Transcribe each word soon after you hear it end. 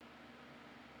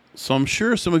So I'm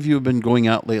sure some of you have been going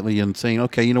out lately and saying,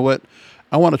 okay, you know what?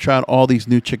 I want to try out all these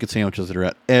new chicken sandwiches that are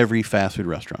at every fast food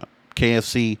restaurant.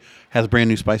 KFC has a brand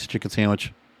new spicy chicken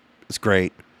sandwich. It's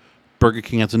great. Burger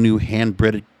King has a new hand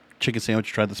breaded chicken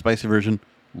sandwich. Tried the spicy version.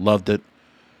 Loved it.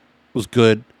 Was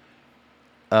good.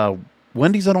 Uh,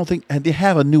 Wendy's, I don't think they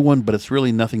have a new one, but it's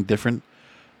really nothing different.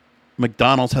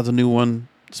 McDonald's has a new one,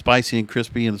 spicy and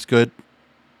crispy, and it's good.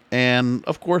 And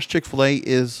of course, Chick Fil A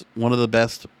is one of the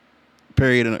best.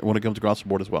 Period. When it comes across the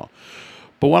board as well.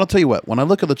 But want to tell you what, when I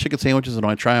look at the chicken sandwiches and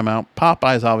when I try them out,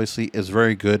 Popeyes obviously is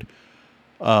very good.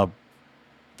 Uh,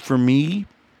 for me,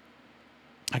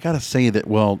 I gotta say that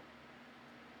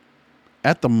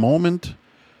at the moment,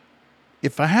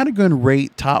 if I had to go and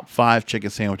rate top five chicken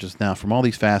sandwiches now from all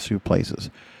these fast food places,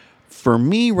 for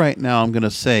me right now, I'm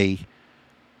gonna say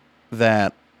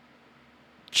that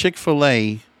Chick Fil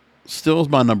A still is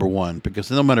my number one because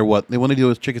no matter what they want to do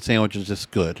with chicken sandwiches,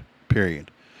 just good.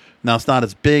 Period. Now it's not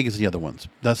as big as the other ones.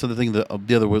 That's the thing that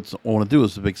the other ones I want to do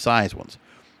is the big size ones.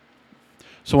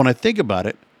 So when I think about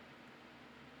it,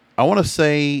 I want to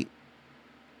say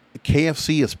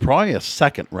KFC is probably a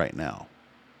second right now.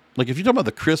 Like if you're talking about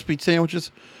the crispy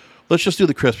sandwiches, let's just do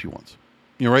the crispy ones.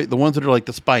 You know, right? The ones that are like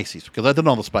the spicies, because I've done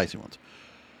all the spicy ones.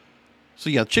 So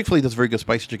yeah, Chick-fil-A does a very good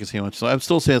spicy chicken sandwich. So I'd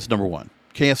still say it's number one.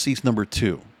 KFC's number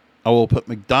two. I will put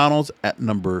McDonald's at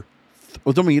number.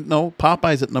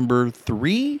 Popeyes at number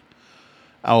three.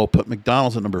 I will put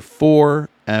McDonald's at number four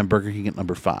and Burger King at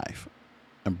number five.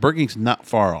 And Burger King's not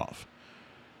far off.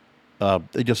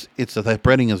 It's that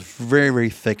breading is very, very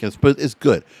thick, but it's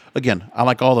good. Again, I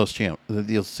like all those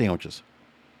sandwiches.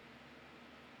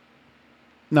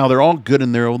 Now they're all good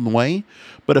in their own way,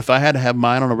 but if I had to have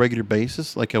mine on a regular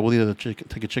basis, like I will either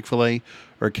take a Chick-fil-A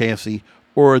or a KFC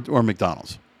or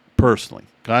McDonald's, personally.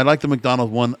 I like the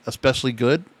McDonald's one especially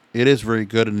good. It is very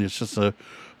good, and it's just a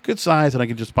good size, and I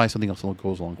can just buy something else that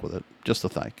goes along with it. Just a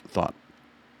thought,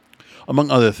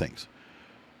 among other things.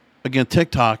 Again,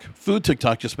 food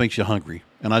TikTok just makes you hungry.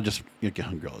 And you get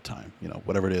hungry all the time,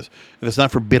 whatever it is. If it's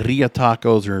not for birria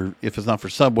tacos or if it's not for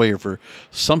Subway or for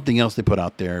something else they put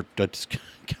out there, just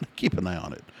gotta keep an eye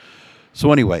on it.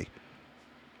 So anyway,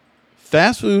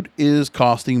 fast food is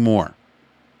costing more.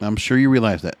 I'm sure you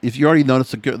realize that. If you already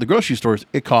noticed the grocery stores,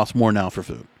 it costs more now for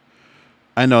food.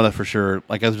 I know that for sure.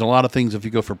 Like there's a lot of things, if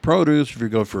you go for produce, if you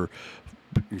go for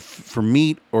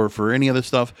meat or for any other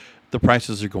stuff, the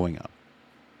prices are going up.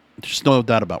 There's no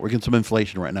doubt about it. We're getting some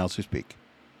inflation right now as we speak.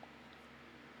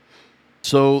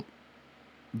 So,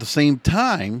 at the same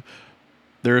time,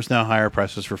 there is now higher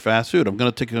prices for fast food. I'm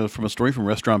going to take from a story from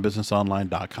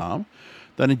restaurantbusinessonline.com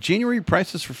that in January,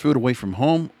 prices for food away from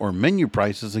home or menu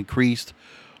prices increased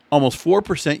almost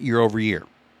 4% year over year.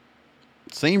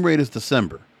 Same rate as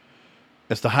December.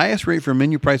 It's the highest rate for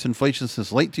menu price inflation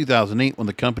since late 2008 when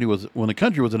the country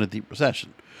was in a deep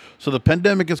recession. So the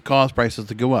pandemic has caused prices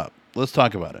to go up. Let's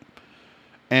talk about it.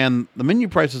 And the menu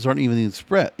prices aren't evenly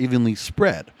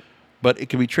spread, but it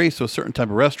can be traced to a certain type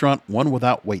of restaurant, one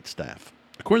without wait staff.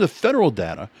 According to federal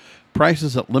data,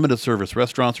 prices at limited service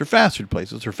restaurants or fast food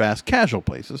places or fast casual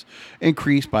places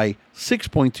increased by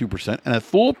 6.2%, and at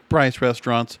full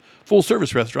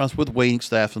service restaurants with waiting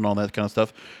staff and all that kind of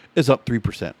stuff is up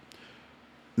 3%.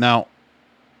 Now,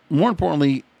 more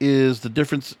importantly, is the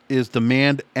difference is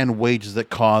demand and wages that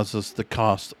causes the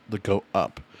cost to go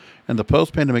up. In the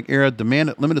post-pandemic era, demand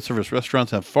at limited service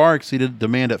restaurants have far exceeded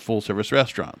demand at full-service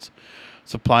restaurants.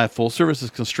 Supply of full service is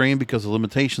constrained because of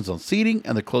limitations on seating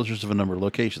and the closures of a number of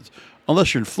locations,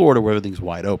 unless you're in Florida where everything's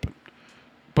wide open.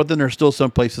 But then there's still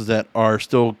some places that are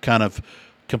still kind of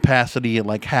capacity at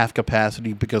like half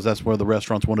capacity because that's where the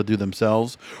restaurants want to do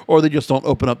themselves, or they just don't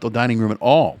open up the dining room at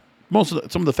all.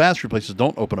 Some of the fast food places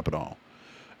don't open up at all,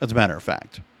 as a matter of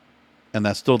fact. And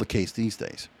that's still the case these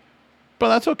days. But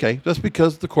that's okay. That's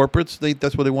because the corporates,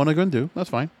 that's what they want to go and do.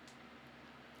 That's fine.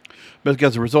 But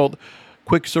as a result,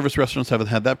 quick service restaurants haven't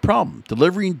had that problem.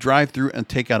 Delivery, drive-through, and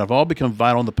takeout have all become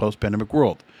vital in the post-pandemic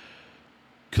world.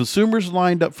 Consumers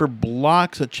lined up for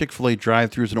blocks at Chick-fil-A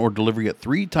drive-thrus in order delivery at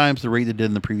 3 times the rate they did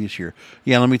in the previous year.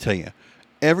 Yeah, let me tell you.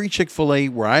 Every Chick-fil-A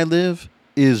where I live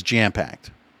is jam-packed.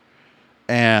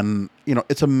 And,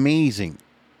 it's amazing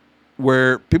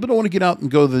where people don't want to get out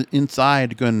and go to the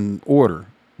inside to go and order.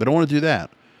 They don't want to do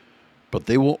that. But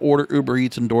they will order Uber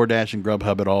Eats and DoorDash and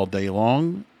Grubhub it all day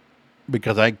long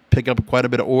because I pick up quite a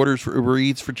bit of orders for Uber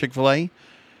Eats for Chick-fil-A.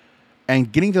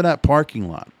 And getting to that parking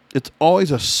lot, it's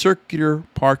always a circular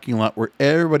parking lot where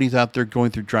everybody's out there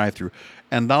going through drive-through.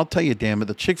 And I'll tell you, damn it,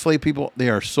 the Chick-fil-A people, they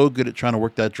are so good at trying to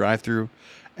work that drive-through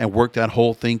and work that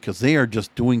whole thing because they are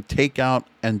just doing takeout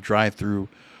and drive-through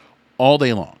all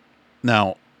day long.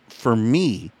 Now, for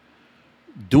me,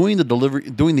 doing the delivery,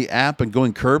 doing the app and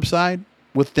going curbside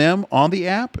with them on the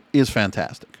app is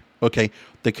fantastic. Okay.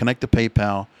 They connect to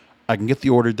PayPal. I can get the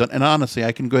order done. And honestly,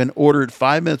 I can go ahead and order it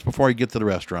 5 minutes before I get to the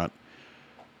restaurant.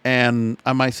 And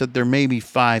I might sit there maybe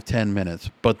 5-10 minutes,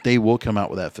 but they will come out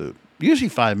with that food. Usually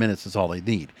 5 minutes is all they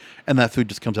need. And that food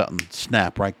just comes out and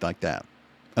snap right like that.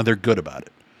 And they're good about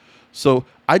it. So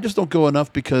I just don't go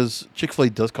enough because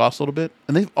Chick-fil-A does cost a little bit.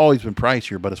 And they've always been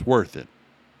pricier, but it's worth it.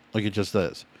 Like it just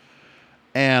is.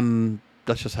 And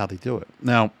that's just how they do it.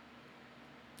 Now,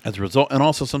 as a result, and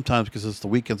also sometimes because it's the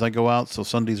weekends I go out, so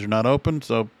Sundays are not open.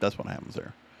 So that's what happens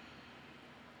there.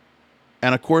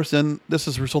 And of course, then this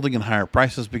is resulting in higher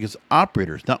prices because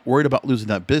operators, not worried about losing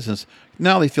that business,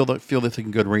 now they feel that they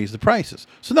can go and raise the prices.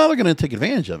 So now they're going to take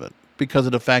advantage of it because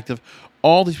of the fact of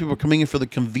all these people coming in for the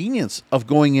convenience of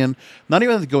going in, not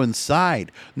even have to go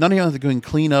inside, not even have to go and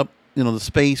clean up, the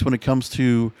space when it comes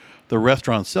to the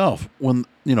restaurant itself. When,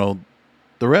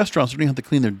 the restaurants don't even have to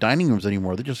clean their dining rooms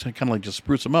anymore. They just kind of like just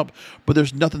spruce them up, but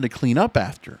there's nothing to clean up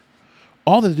after.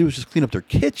 All they do is just clean up their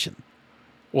kitchen.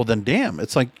 Well, then, damn,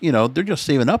 it's like, they're just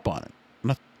saving up on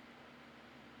it.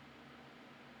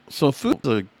 So food's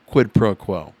a quid pro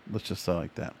quo. Let's just say it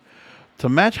like that. To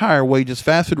match higher wages,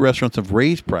 fast food restaurants have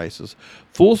raised prices.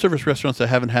 Full-service restaurants that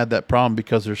haven't had that problem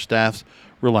because their staffs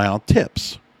rely on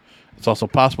tips. It's also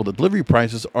possible that delivery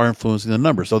prices are influencing the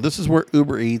numbers. So this is where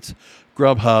Uber Eats,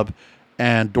 Grubhub,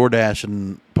 and DoorDash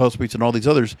and Postmates and all these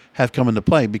others have come into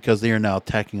play because they are now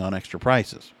tacking on extra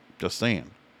prices. Just saying.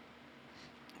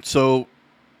 So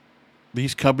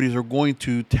these companies are going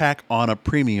to tack on a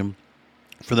premium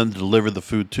for them to deliver the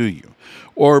food to you.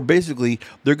 Or basically,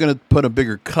 they're going to put a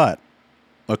bigger cut,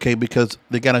 okay, because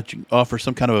they got to offer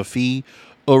some kind of a fee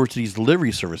over to these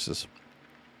delivery services.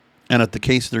 And at the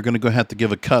case they're going to have to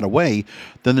give a cut away,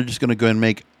 then they're just going to go and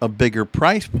make a bigger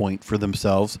price point for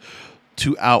themselves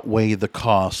to outweigh the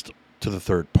cost to the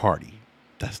third party.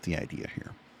 That's the idea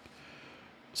here.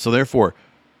 So therefore,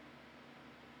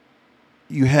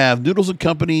 you have Noodles &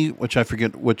 Company, which I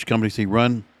forget which companies they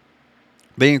run.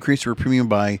 They increase their premium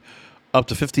by up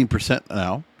to 15%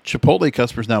 now. Chipotle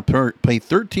customers now pay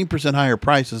 13% higher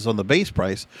prices on the base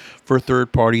price for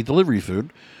third-party delivery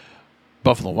food.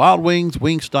 Buffalo Wild Wings,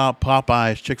 Wingstop,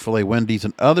 Popeyes, Chick-fil-A, Wendy's,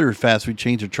 and other fast food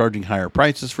chains are charging higher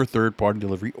prices for third-party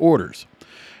delivery orders.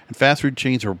 And fast food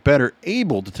chains are better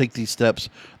able to take these steps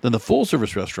than the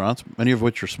full-service restaurants, many of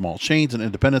which are small chains and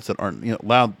independents that aren't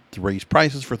allowed to raise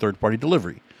prices for third-party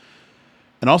delivery.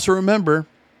 And also remember,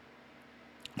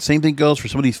 same thing goes for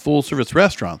some of these full-service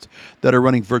restaurants that are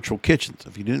running virtual kitchens.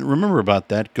 If you didn't remember about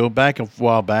that, go back a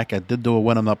while back. I did do a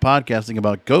one on the podcasting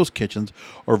about ghost kitchens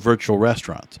or virtual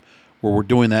restaurants, where we're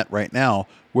doing that right now,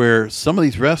 where some of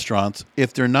these restaurants,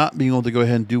 if they're not being able to go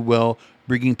ahead and do well,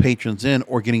 bringing patrons in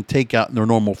or getting takeout in their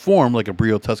normal form, like a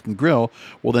Brio Tuscan Grill,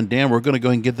 well, then, damn, we're going to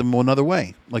go and get them another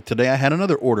way. Like today, I had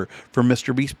another order for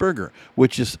Mr. Beast Burger,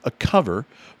 which is a cover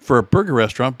for a burger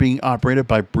restaurant being operated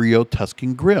by Brio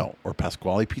Tuscan Grill, or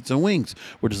Pasquale Pizza and Wings,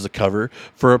 which is a cover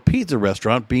for a pizza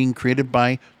restaurant being created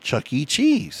by Chuck E.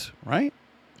 Cheese, right?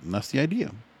 And that's the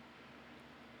idea.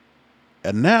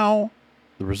 And now,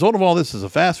 the result of all this is a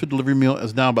fast food delivery meal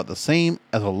is now about the same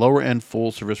as a lower-end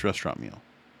full-service restaurant meal.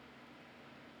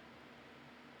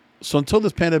 So until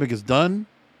this pandemic is done,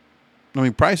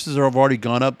 prices have already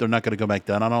gone up. They're not going to go back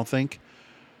down, I don't think.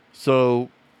 So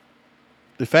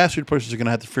the fast food places are going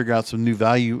to have to figure out some new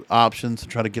value options to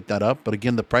try to get that up. But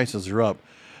again, the prices are up.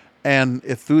 And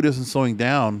if food isn't slowing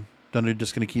down, then they're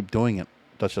just going to keep doing it.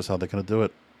 That's just how they're going to do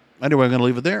it. Anyway, I'm going to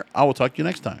leave it there. I will talk to you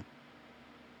next time.